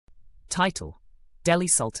Title: Delhi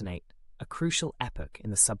Sultanate, a crucial epoch in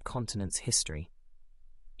the subcontinent's history.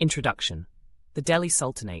 Introduction: The Delhi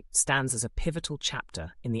Sultanate stands as a pivotal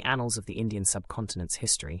chapter in the annals of the Indian subcontinent's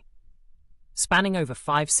history. Spanning over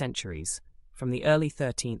 5 centuries, from the early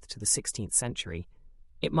 13th to the 16th century,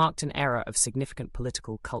 it marked an era of significant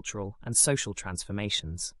political, cultural, and social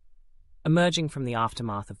transformations. Emerging from the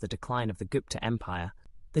aftermath of the decline of the Gupta Empire,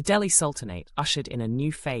 the Delhi Sultanate ushered in a new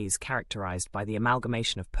phase characterized by the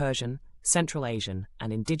amalgamation of Persian, Central Asian,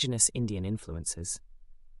 and indigenous Indian influences.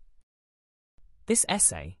 This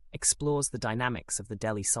essay explores the dynamics of the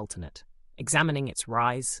Delhi Sultanate, examining its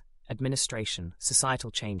rise, administration,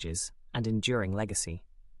 societal changes, and enduring legacy.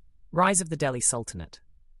 Rise of the Delhi Sultanate.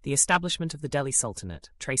 The establishment of the Delhi Sultanate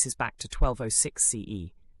traces back to 1206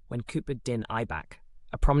 CE, when Qutb-ud-din Aibak,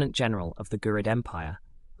 a prominent general of the Ghurid Empire,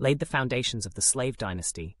 laid the foundations of the slave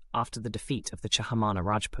dynasty after the defeat of the Chahmana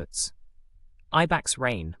Rajputs. Aibak's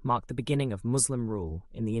reign marked the beginning of Muslim rule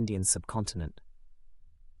in the Indian subcontinent.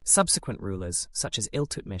 Subsequent rulers, such as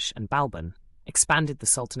Iltutmish and Balban, expanded the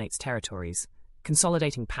Sultanate's territories,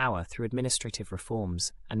 consolidating power through administrative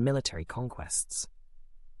reforms and military conquests.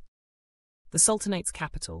 The Sultanate's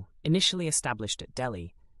capital, initially established at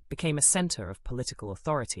Delhi, became a center of political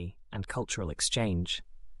authority and cultural exchange.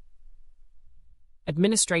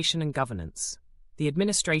 Administration and governance. The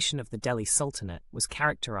administration of the Delhi Sultanate was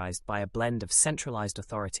characterized by a blend of centralized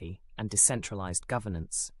authority and decentralized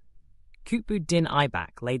governance. Qutb-ud-din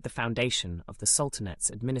Aibak laid the foundation of the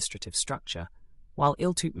Sultanate's administrative structure, while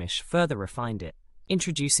Iltutmish further refined it,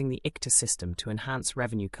 introducing the Iqta system to enhance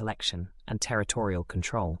revenue collection and territorial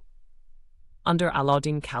control. Under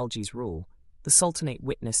Alauddin Khalji's rule, the Sultanate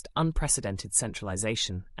witnessed unprecedented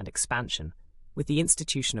centralization and expansion, with the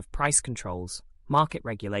institution of price controls, market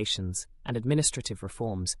regulations, and administrative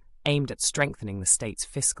reforms aimed at strengthening the state's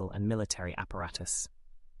fiscal and military apparatus.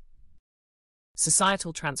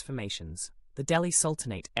 Societal transformations. The Delhi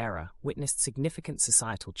Sultanate era witnessed significant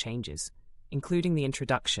societal changes, including the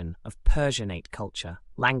introduction of Persianate culture,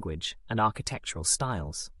 language, and architectural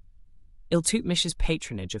styles. Iltutmish's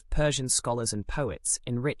patronage of Persian scholars and poets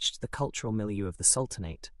enriched the cultural milieu of the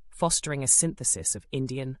Sultanate, fostering a synthesis of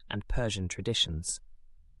Indian and Persian traditions.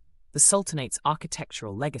 The Sultanate's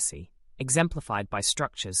architectural legacy, exemplified by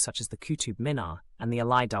structures such as the Qutub Minar and the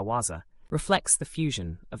Alai Darwaza, reflects the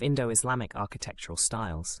fusion of Indo-Islamic architectural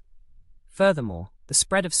styles. Furthermore, the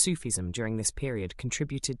spread of Sufism during this period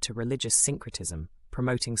contributed to religious syncretism,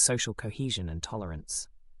 promoting social cohesion and tolerance.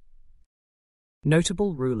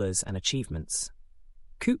 Notable rulers and achievements.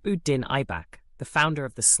 Qutb-ud-din Aibak, the founder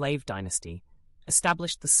of the slave dynasty,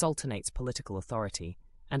 established the Sultanate's political authority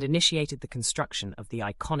and initiated the construction of the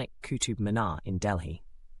iconic Qutub Minar in Delhi.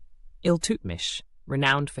 Iltutmish,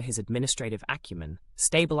 renowned for his administrative acumen,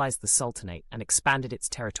 stabilized the Sultanate and expanded its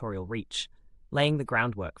territorial reach, laying the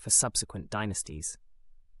groundwork for subsequent dynasties.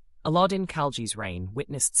 Alauddin Khalji's reign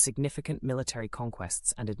witnessed significant military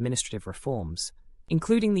conquests and administrative reforms,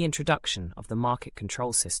 including the introduction of the market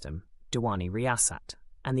control system, Diwani Riyasat,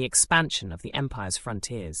 and the expansion of the empire's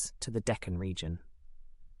frontiers to the Deccan region.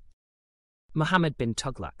 Muhammad bin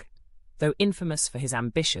Tughlaq, though infamous for his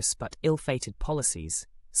ambitious but ill-fated policies,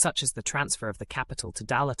 such as the transfer of the capital to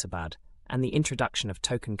Dawlatabad and the introduction of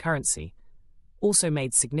token currency, also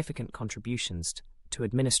made significant contributions to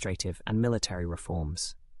administrative and military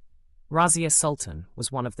reforms. Razia Sultan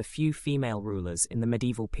was one of the few female rulers in the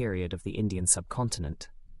medieval period of the Indian subcontinent.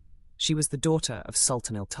 She was the daughter of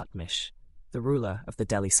Sultan Iltutmish, the ruler of the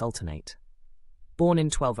Delhi Sultanate. Born in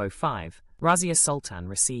 1205, Razia Sultan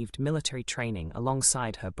received military training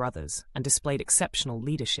alongside her brothers and displayed exceptional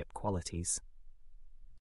leadership qualities.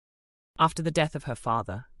 After the death of her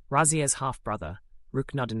father, Razia's half-brother,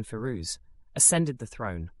 Ruknuddin Firuz, ascended the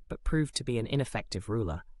throne but proved to be an ineffective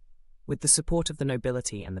ruler. With the support of the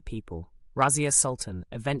nobility and the people, Razia Sultan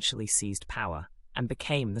eventually seized power and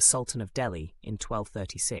became the Sultan of Delhi in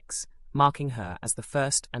 1236, marking her as the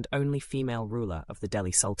first and only female ruler of the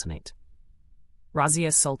Delhi Sultanate.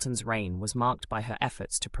 Razia Sultan's reign was marked by her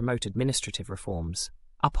efforts to promote administrative reforms,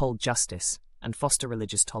 uphold justice, and foster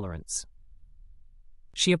religious tolerance.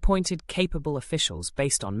 She appointed capable officials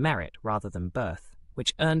based on merit rather than birth,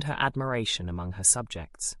 which earned her admiration among her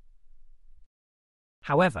subjects.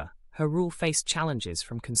 However, her rule faced challenges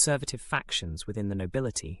from conservative factions within the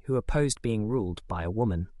nobility who opposed being ruled by a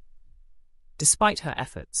woman. Despite her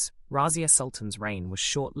efforts, Razia Sultan's reign was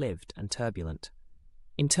short-lived and turbulent.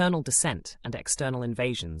 Internal dissent and external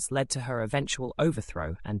invasions led to her eventual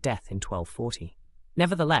overthrow and death in 1240.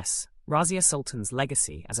 Nevertheless, Razia Sultan's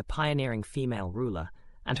legacy as a pioneering female ruler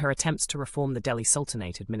and her attempts to reform the Delhi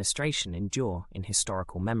Sultanate administration endure in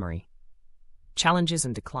historical memory. Challenges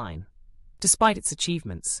and decline. Despite its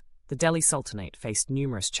achievements, the Delhi Sultanate faced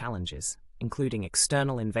numerous challenges, including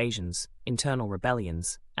external invasions, internal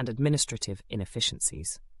rebellions, and administrative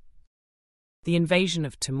inefficiencies. The invasion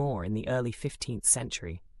of Timur in the early 15th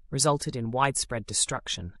century resulted in widespread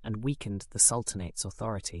destruction and weakened the Sultanate's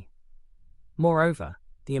authority. Moreover,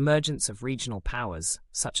 the emergence of regional powers,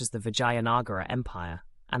 such as the Vijayanagara Empire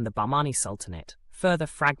and the Bahmani Sultanate, further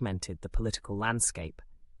fragmented the political landscape,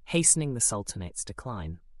 hastening the Sultanate's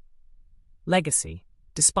decline. Legacy.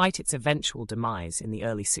 Despite its eventual demise in the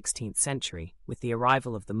early 16th century with the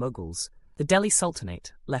arrival of the Mughals, the Delhi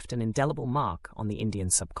Sultanate left an indelible mark on the Indian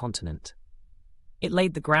subcontinent. It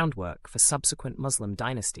laid the groundwork for subsequent Muslim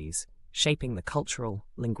dynasties, shaping the cultural,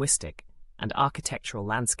 linguistic, and architectural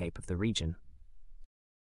landscape of the region.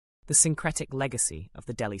 The syncretic legacy of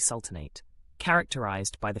the Delhi Sultanate,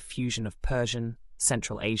 characterized by the fusion of Persian,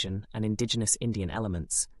 Central Asian, and indigenous Indian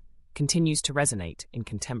elements, continues to resonate in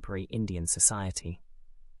contemporary Indian society.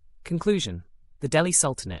 Conclusion. The Delhi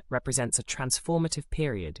Sultanate represents a transformative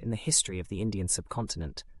period in the history of the Indian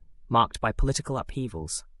subcontinent, marked by political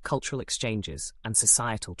upheavals, cultural exchanges, and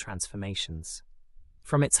societal transformations.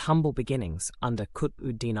 From its humble beginnings under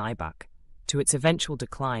Qutb-ud-din Aibak to its eventual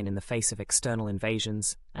decline in the face of external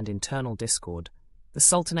invasions and internal discord, the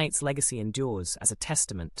Sultanate's legacy endures as a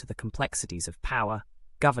testament to the complexities of power,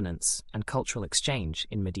 governance, and cultural exchange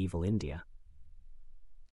in medieval India.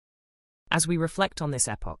 As we reflect on this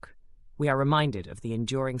epoch, we are reminded of the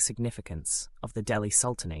enduring significance of the Delhi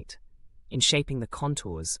Sultanate in shaping the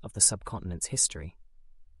contours of the subcontinent's history.